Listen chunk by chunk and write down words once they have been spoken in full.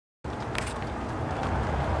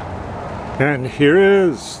And here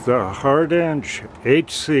is the Hardinge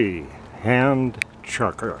HC hand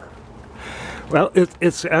chucker. Well,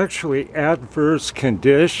 it's actually adverse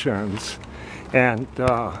conditions, and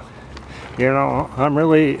you know, I'm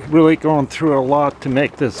really going through a lot to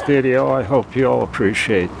make this video. I hope you all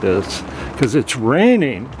appreciate this, because it's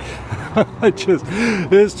raining.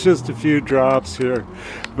 It's just a few drops here,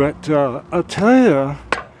 but I'll tell you,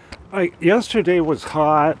 yesterday was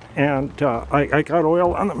hot, and I got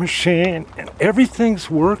oil on the machine, and everything's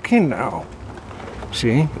working now.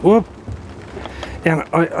 See? Whoop. And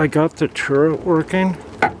I got the turret working.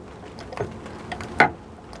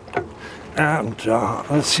 And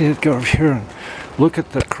let's see it go over here and look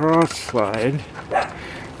at the cross slide.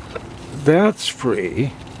 That's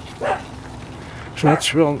free. So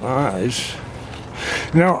that's real nice.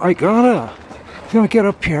 Now I gotta get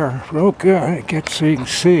up here real good, get so you can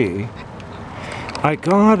see. I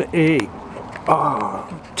got a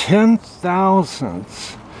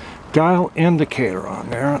 10,000ths dial indicator on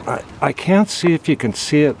there. I can't see if you can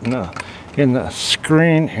see it in the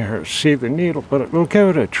screen here, see the needle, but we'll give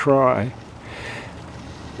it a try.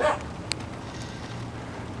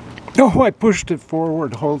 Oh, I pushed it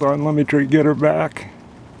forward. Hold on, let me get her back.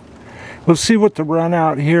 We'll see what the run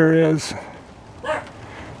out here is.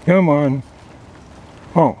 Come on.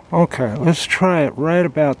 Oh, okay, let's try it right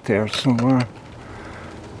about there somewhere.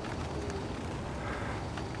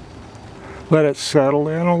 Let it settle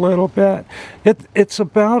in a little bit. It's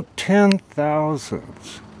about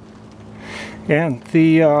 10,000ths. And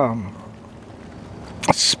the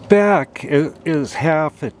spec is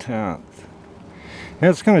half a tenth. And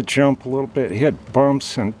it's going to jump a little bit, hit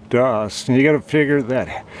bumps and dust. And you got to figure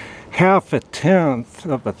that half a tenth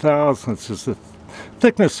of a thousandth is the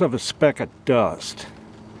thickness of a speck of dust.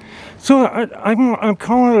 So I'm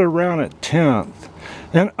calling it around a tenth.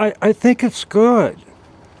 And I think it's good.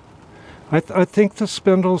 I think the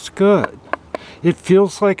spindle's good. It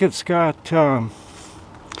feels like it's got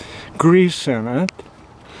grease in it,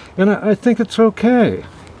 and I think it's okay.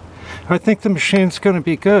 I think the machine's going to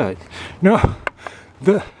be good. Now,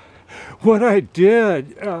 what I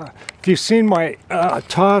did, if you've seen my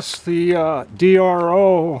toss the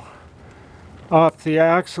DRO off the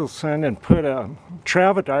Axelson and put a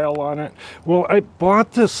Trav A Dial on it, well, I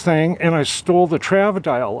bought this thing and I stole the Trav A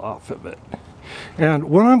Dial off of it. And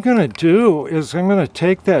what I'm going to do is I'm going to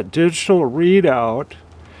take that digital readout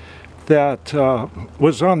that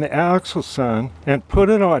was on the Axelson and put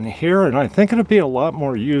it on here, and I think it'll be a lot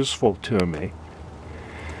more useful to me.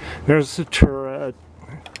 There's the turret,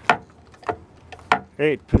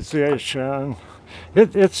 8 position.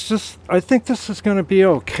 It's just, I think this is going to be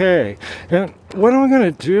okay. And what I'm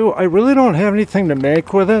going to do, I really don't have anything to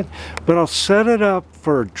make with it, but I'll set it up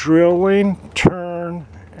for drilling, turn,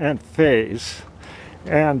 and face,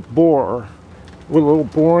 and bore with a little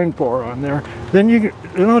boring bore on there. Then you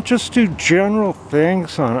know, just do general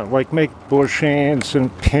things on it, like make bushings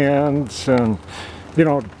and pins, and you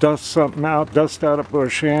know, dust something out, dust out a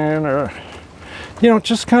bushing, or you know,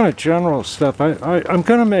 just kind of general stuff. I'm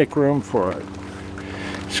gonna make room for it.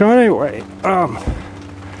 So anyway, I'm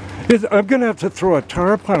gonna have to throw a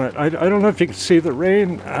tarp on it. I don't know if you can see the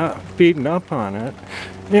rain beating up on it.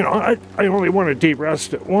 You know, I only want to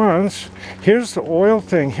de-rust it once. Here's the oil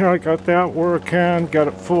thing. Here I got that working, got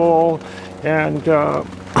it full, and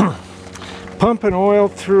pumping oil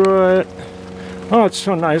through it. Oh, it's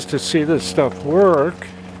so nice to see this stuff work.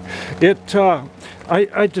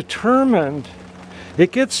 I determined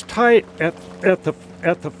it gets tight at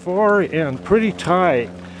the far end, pretty tight,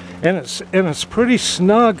 and it's pretty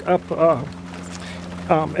snug up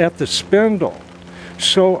at the spindle.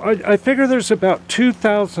 So I figure there's about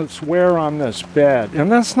 2,000ths wear on this bed,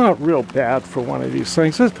 and that's not real bad for one of these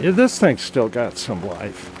things. This thing's still got some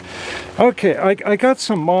life. Okay, I got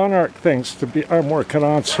some Monarch things I'm working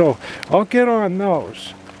on, so I'll get on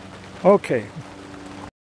those. Okay,